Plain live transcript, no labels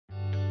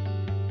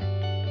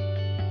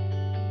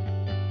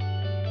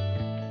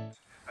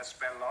I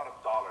spent a lot of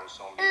dollars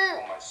on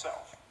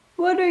myself.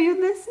 What are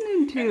you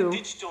listening to? And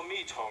digital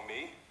me told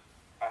me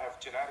I have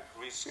genetic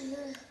risk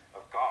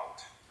of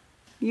gout.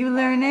 You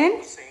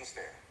learning? Things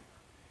there.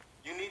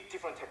 You need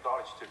different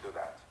technology to do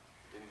that.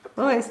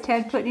 Oh, is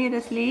Ted putting you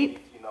to sleep?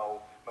 You know,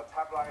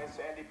 metabolize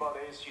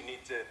antibodies. You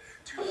need to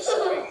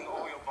screen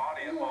all your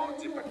body about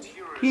the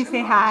bacteria. Can you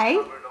say hi?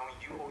 You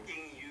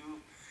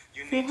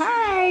say need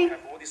hi. to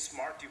have all these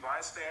smart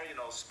devices there. You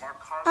know,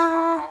 smart cars,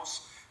 smart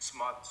house,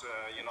 smart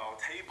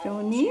table.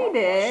 Don't need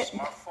it.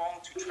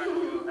 Smartphone to track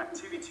your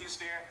activities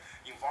there.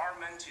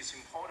 Environment is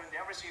important.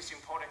 Everything is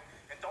important.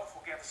 And don't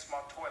forget the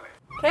smart toilet.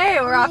 Okay,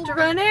 we're off to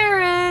run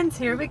errands.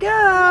 Here we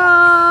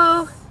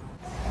go.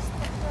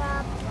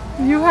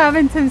 You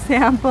having some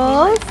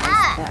samples?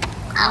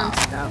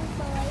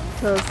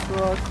 Those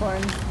little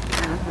corn.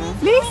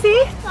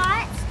 Lacey,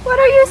 what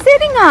are you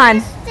sitting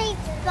on?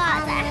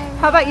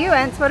 How about you,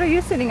 Ents? What are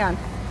you sitting on?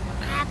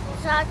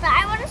 Applesauce.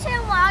 I want to sit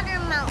on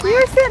watermelon.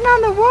 You're sitting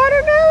on the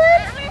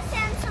watermelon? I'm going to sit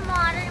on some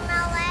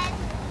watermelon.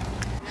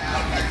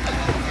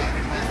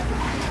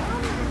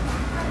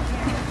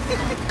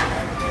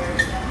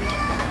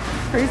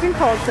 Freezing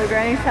cold, so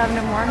Granny's having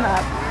to warm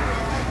up.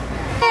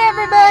 Hey,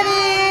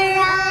 everybody!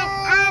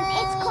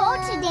 It's cold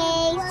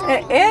today. So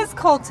It is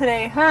cold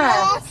today,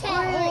 huh?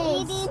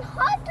 we're eating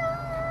hot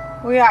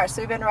dogs. We are.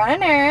 So we've been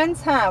running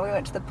errands, huh? We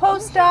went to the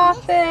post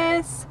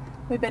office.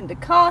 We've been to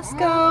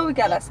Costco. We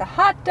got us a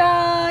hot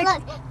dog.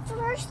 Look,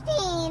 first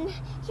thing,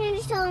 can I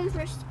just tell them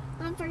first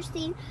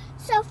thing?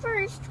 So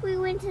first we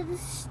went to the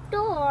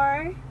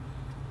store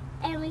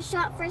and we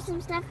shopped for some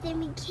stuff. Then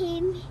we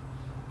came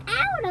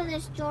out of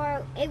the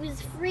store. It was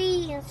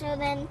free, and so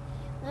then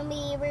when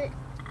we were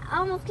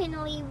almost going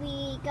to leave,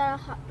 we got a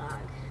hot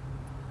dog.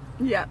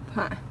 Yep,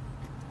 huh?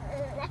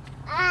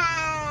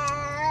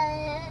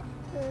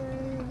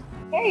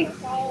 Hey,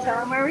 tell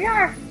them where we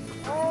are.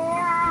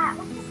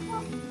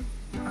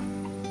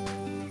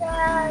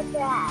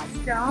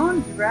 Stone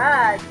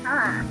Brush,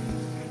 huh?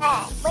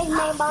 With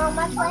my mom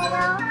was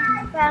little,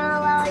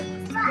 Grandma Lily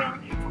used to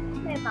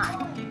bring my mom.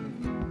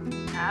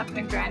 Yep,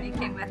 and Granny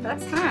came with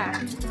us, huh?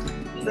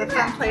 It's a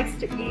fun place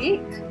to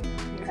eat.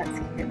 That's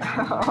cute.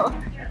 Oh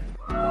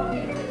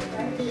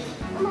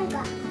my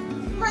gosh.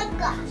 Oh my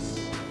gosh.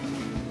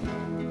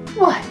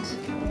 What?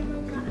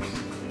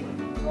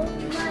 Oh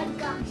my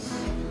gosh.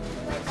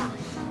 Oh my gosh.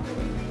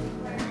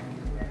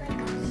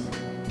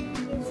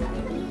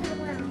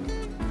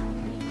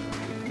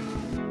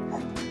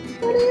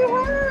 What do you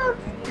have?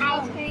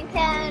 Ice cream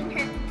cone.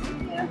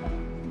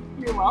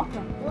 You're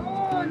welcome.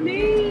 Oh,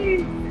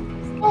 neat.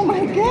 Oh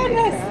my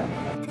goodness.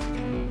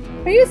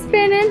 Are you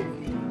spinning?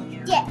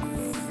 Yes.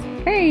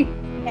 Hey.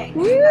 Okay.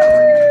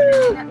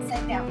 Woo!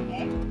 Upside down,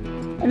 okay?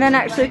 And then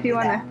actually if you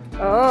want to,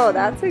 oh,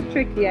 that's a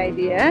tricky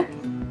idea.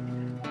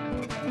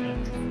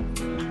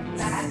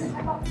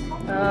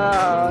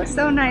 Oh,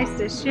 so nice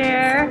to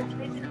share.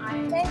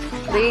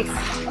 Please, do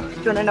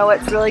you want to know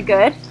what's really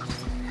good?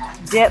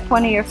 Dip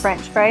one of your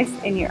French fries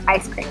in your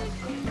ice cream.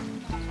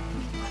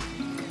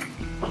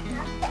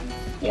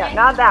 Yeah,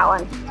 not that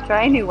one.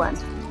 Try a new one.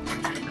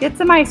 Get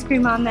some ice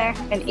cream on there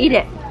and eat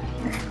it.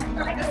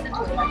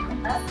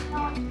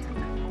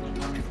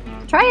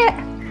 Try it.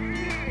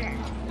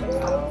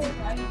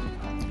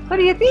 What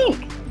do you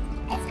think?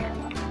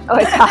 Oh,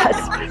 it's hot.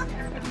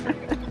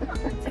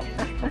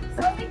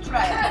 Let me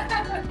try it.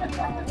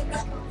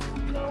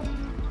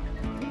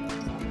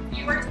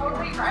 You were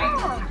totally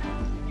right.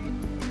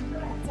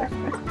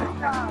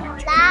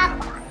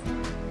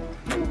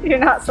 You're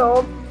not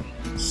sold?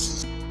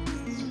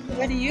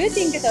 What do you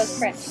think of those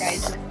French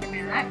fries,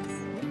 Mr. Max?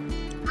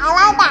 I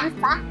like that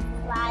fun.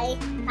 I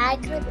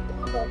could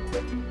eat it.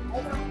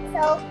 It's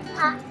so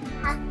hot.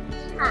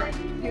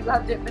 You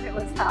loved it, but it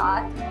was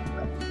hot.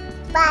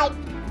 Like,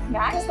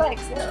 Max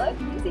likes it. Look,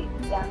 he's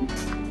eating some.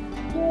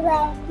 you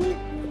like it,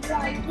 you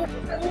like it,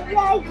 you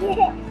like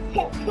it.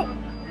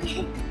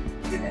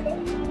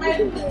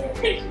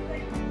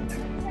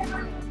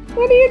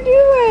 What are you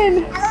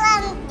doing? I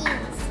love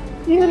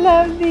these. You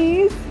love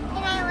these? And I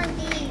want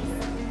these.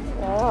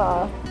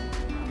 Oh.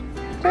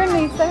 Turn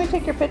these. Let me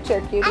take your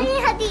picture, cutie. I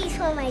have these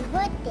for my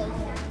birthday.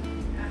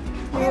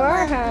 You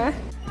are, huh?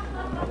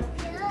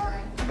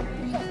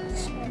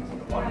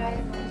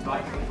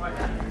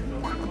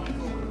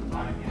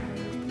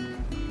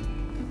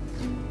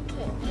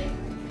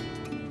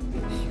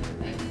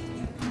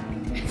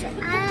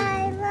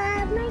 I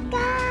love my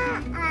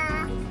God.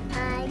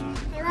 I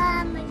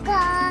love my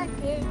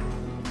garden.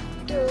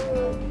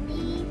 Don't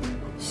be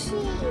she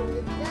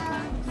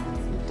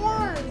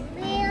don't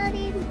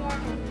really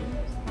matter.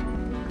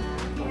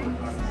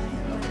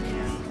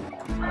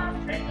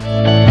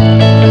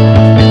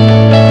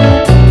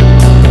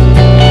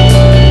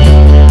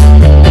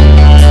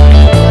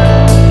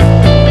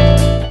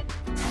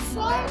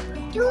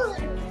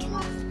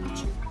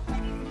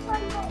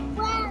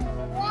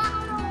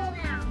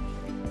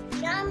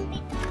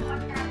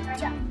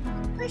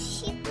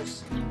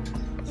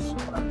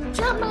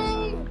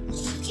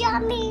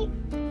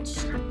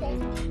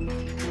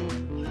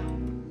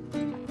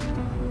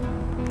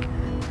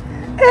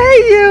 Hey,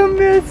 you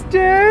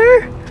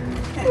mister!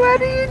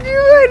 What are you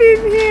doing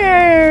in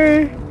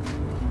here?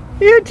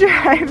 You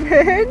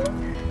driving?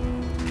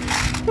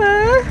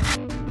 Huh?